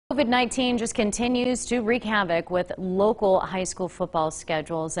COVID-19 just continues to wreak havoc with local high school football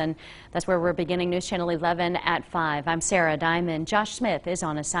schedules, and that's where we're beginning News Channel 11 at 5. I'm Sarah Diamond. Josh Smith is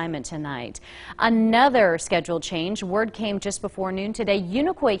on assignment tonight. Another schedule change. Word came just before noon today.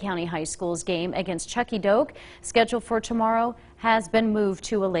 Unicoi County High School's game against Chuckey Doak, scheduled for tomorrow, has been moved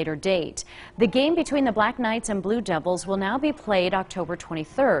to a later date. The game between the Black Knights and Blue Devils will now be played October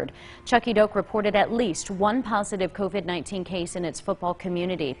 23rd. Chuckey Doak reported at least one positive COVID-19 case in its football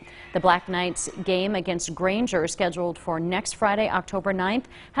community. The Black Knights game against Granger, scheduled for next Friday, October 9th,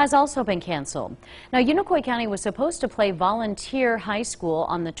 has also been canceled. Now, Unicoi County was supposed to play Volunteer High School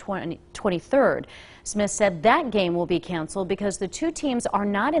on the 23rd. Smith said that game will be canceled because the two teams are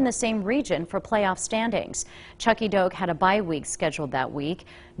not in the same region for playoff standings. Chuckey Doak had a bye week scheduled that week.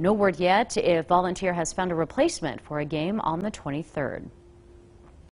 No word yet if Volunteer has found a replacement for a game on the 23rd.